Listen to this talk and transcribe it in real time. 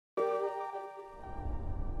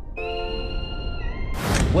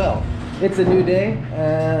Well, it's a new day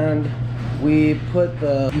and we put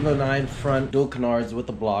the EVO 9 front dual canards with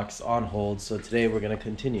the blocks on hold, so today we're gonna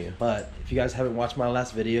continue. But if you guys haven't watched my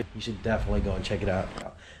last video, you should definitely go and check it out.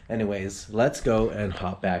 Anyways, let's go and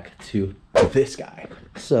hop back to this guy.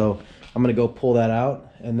 So I'm gonna go pull that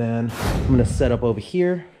out and then I'm gonna set up over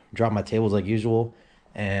here, drop my tables like usual,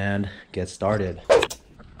 and get started.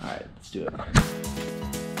 All right, let's do it.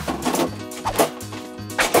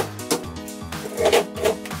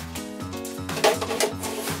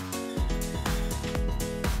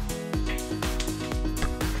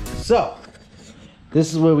 So,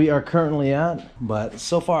 this is where we are currently at, but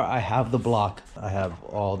so far I have the block. I have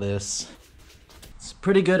all this. It's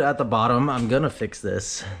pretty good at the bottom. I'm gonna fix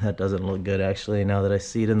this. That doesn't look good actually, now that I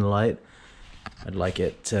see it in the light. I'd like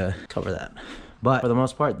it to cover that. But for the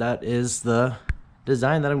most part, that is the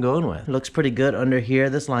design that I'm going with. It looks pretty good under here.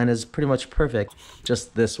 This line is pretty much perfect.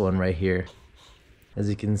 Just this one right here. As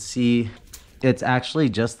you can see, it's actually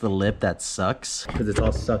just the lip that sucks because it's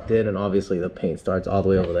all sucked in and obviously the paint starts all the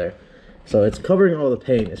way over there. So it's covering all the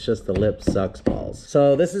paint, it's just the lip sucks balls.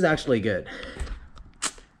 So this is actually good.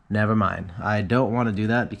 Never mind. I don't want to do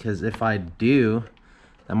that because if I do,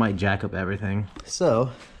 that might jack up everything.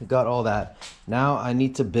 So I got all that. Now I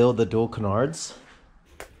need to build the dual canards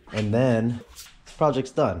and then this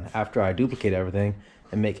project's done after I duplicate everything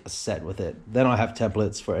and make a set with it. Then I'll have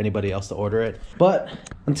templates for anybody else to order it. But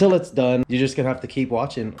until it's done, you're just gonna have to keep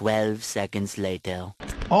watching. 12 seconds later.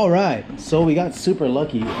 All right, so we got super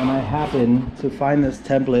lucky and I happened to find this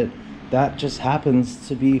template that just happens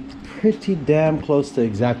to be pretty damn close to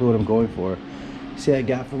exactly what I'm going for. See that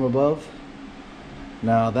gap from above?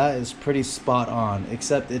 Now that is pretty spot on,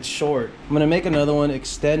 except it's short. I'm gonna make another one,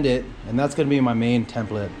 extend it, and that's gonna be my main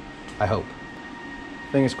template, I hope.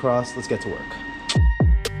 Fingers crossed, let's get to work.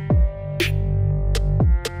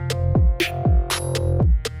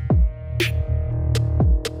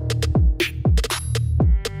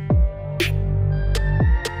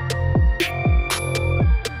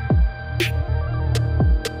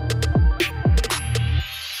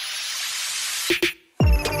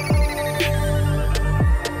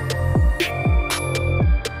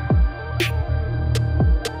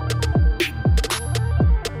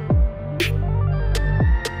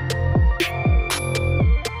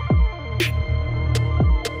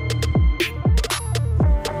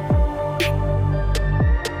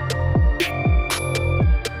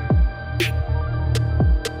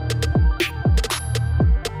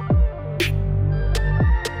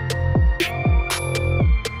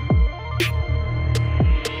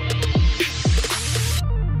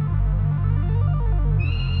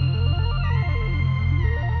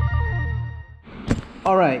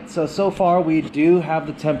 All right, so far we do have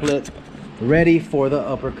the template ready for the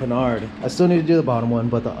upper canard. I still need to do the bottom one,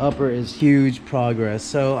 but the upper is huge progress.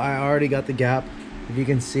 So I already got the gap. If you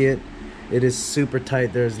can see it, it is super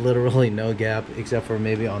tight. There's literally no gap except for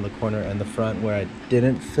maybe on the corner and the front where I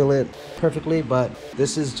didn't fill it perfectly, but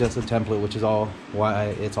this is just a template, which is all why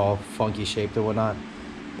it's all funky shaped and whatnot.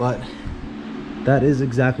 But that is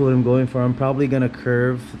exactly what I'm going for. I'm probably gonna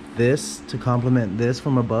curve this to complement this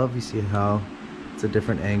from above. You see how it's a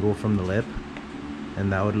different angle from the lip,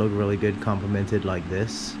 and that would look really good complemented like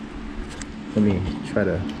this. Let me try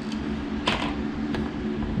to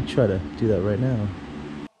do that right now.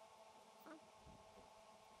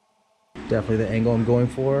 Definitely the angle I'm going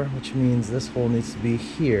for, which means this hole needs to be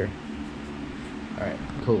here. All right,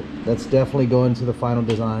 cool. That's definitely going to the final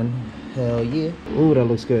design. Hell yeah. Ooh, that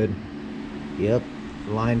looks good. Yep,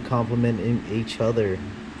 line complementing each other.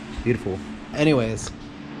 Beautiful. Anyways,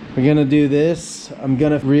 we're gonna do this. I'm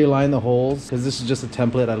gonna realign the holes because this is just a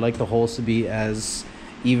template. I like the holes to be as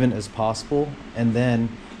even as possible, and then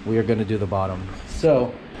we are gonna do the bottom.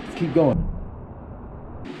 So let's keep going.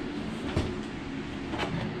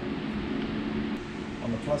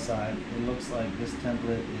 On the plus side, it looks like this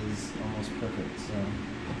template is almost perfect, so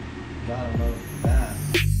gotta love that.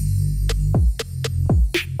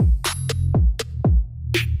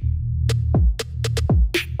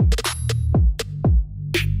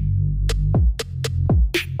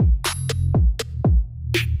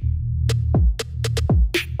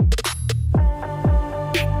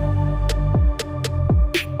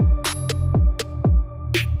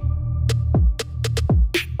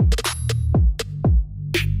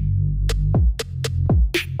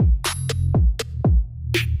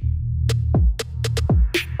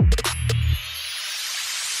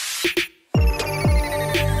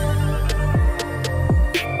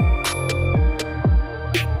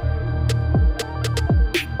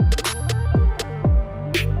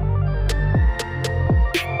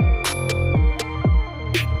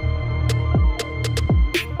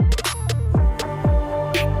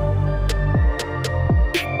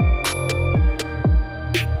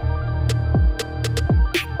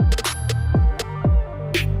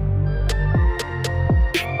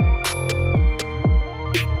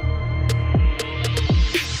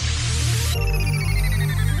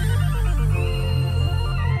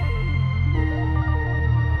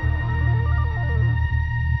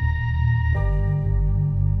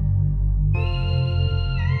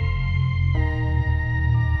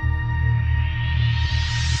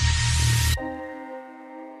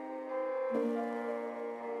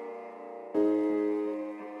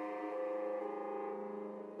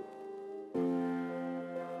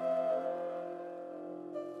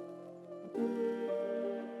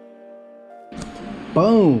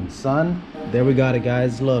 Boom, son. There we got it,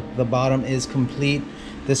 guys. Look, the bottom is complete.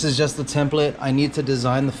 This is just the template. I need to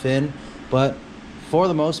design the fin, but for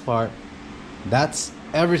the most part, that's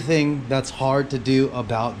everything that's hard to do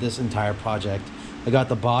about this entire project. I got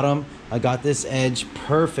the bottom, I got this edge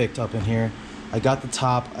perfect up in here. I got the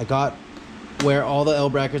top, I got where all the L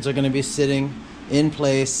brackets are gonna be sitting in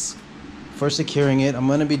place for securing it. I'm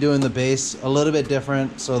gonna be doing the base a little bit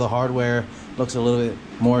different so the hardware looks a little bit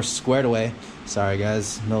more squared away. Sorry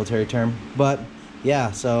guys, military term. But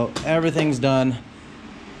yeah, so everything's done.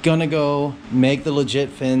 Gonna go make the legit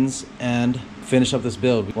fins and finish up this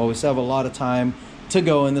build. Well, we still have a lot of time to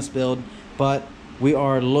go in this build, but we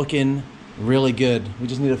are looking really good. We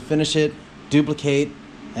just need to finish it, duplicate,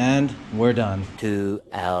 and we're done. 2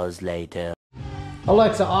 hours later.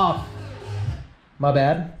 Alexa off. My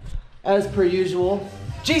bad. As per usual.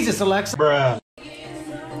 Jesus, Alexa. Bruh.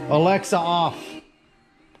 Alexa off.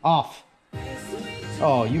 Off.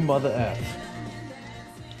 Oh, you mother F.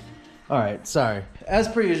 All right, sorry. As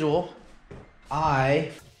per usual,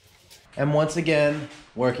 I am once again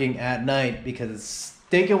working at night because it's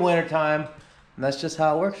stinking winter time, and that's just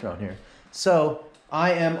how it works around here. So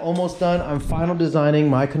I am almost done. I'm final designing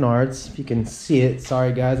my canards. If you can see it,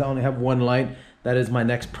 sorry guys, I only have one light. That is my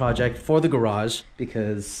next project for the garage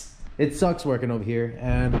because it sucks working over here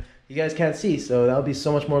and you guys can't see, so that would be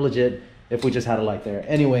so much more legit if we just had a light there.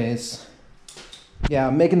 Anyways, yeah,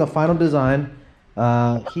 I'm making the final design.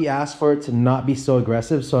 He asked for it to not be so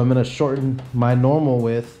aggressive, so I'm gonna shorten my normal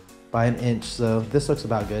width by 1 inch. So this looks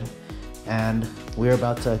about good. And we're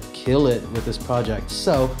about to kill it with this project.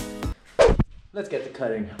 So let's get to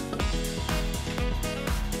cutting.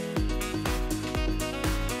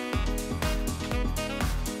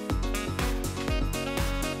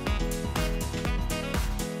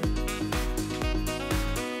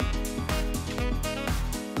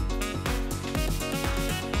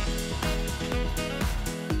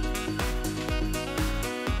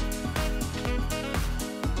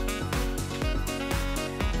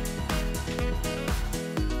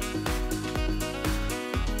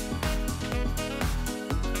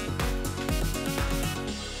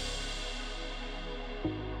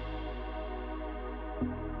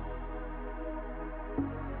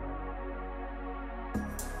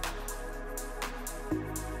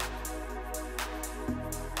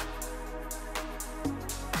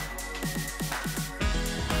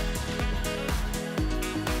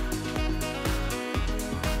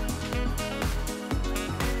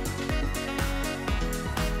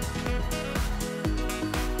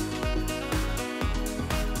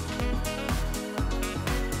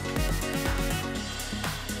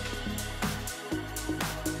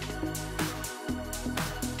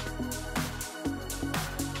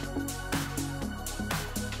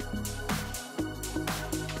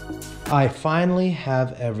 I finally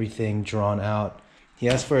have everything drawn out. He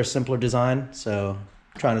asked for a simpler design, so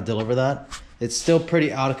I'm trying to deliver that. It's still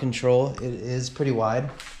pretty out of control. It is pretty wide.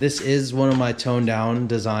 This is one of my toned down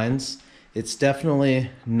designs. It's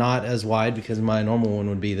definitely not as wide because my normal one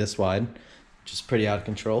would be this wide, which is pretty out of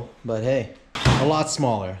control. But hey, a lot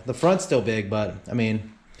smaller. The front's still big, but I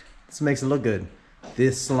mean, this makes it look good.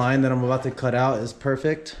 This line that I'm about to cut out is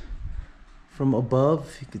perfect. From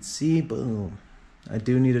above, you could see, boom. I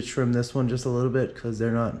do need to trim this one just a little bit because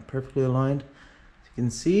they're not perfectly aligned. As you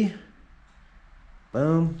can see,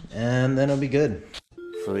 boom, and then it'll be good.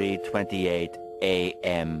 3:28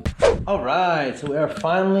 a.m. All right, so we are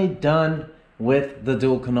finally done with the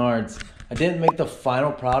dual canards. I didn't make the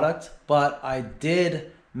final product, but I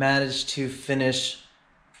did manage to finish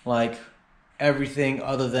like everything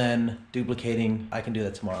other than duplicating. I can do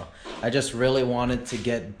that tomorrow. I just really wanted to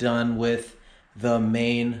get done with the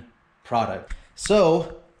main product.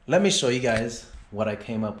 So let me show you guys what I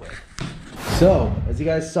came up with. So as you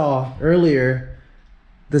guys saw earlier,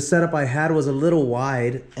 the setup I had was a little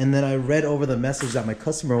wide, and then I read over the message that my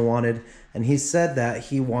customer wanted, and he said that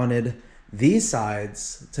he wanted these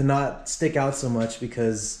sides to not stick out so much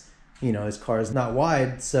because, you know, his car is not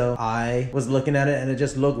wide. So I was looking at it and it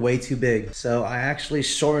just looked way too big. So I actually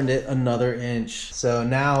shortened it another inch. So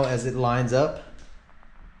now as it lines up,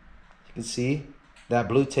 you can see that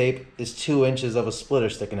blue tape is 2 inches of a splitter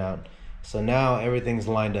sticking out. So now everything's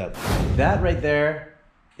lined up. That right there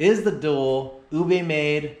is the dual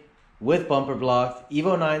UBEYMADE with bumper block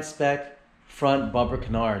EVO 9 spec front bumper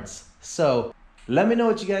canards. So let me know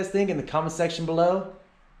what you guys think in the comment section below,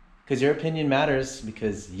 because your opinion matters,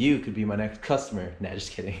 because you could be my next customer. Nah,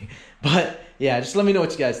 just kidding. But yeah, just let me know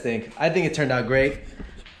what you guys think. I think it turned out great.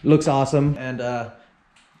 Looks awesome. And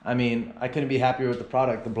I mean, I couldn't be happier with the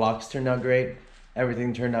product. The blocks turned out great.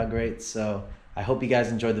 Everything turned out great. So I hope you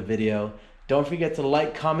guys enjoyed the video. Don't forget to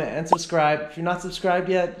like, comment, and subscribe. If you're not subscribed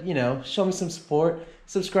yet, you know, show me some support.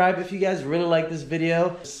 Subscribe if you guys really like this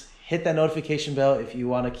video. Just hit that notification bell if you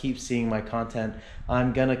want to keep seeing my content.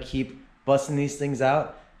 I'm gonna keep busting these things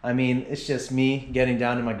out. I mean, it's just me getting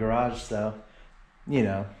down in my garage, so, you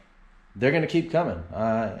know, they're gonna keep coming.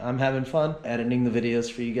 I'm having fun editing the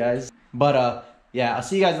videos for you guys. But yeah, I'll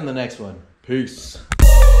see you guys in the next one. Peace.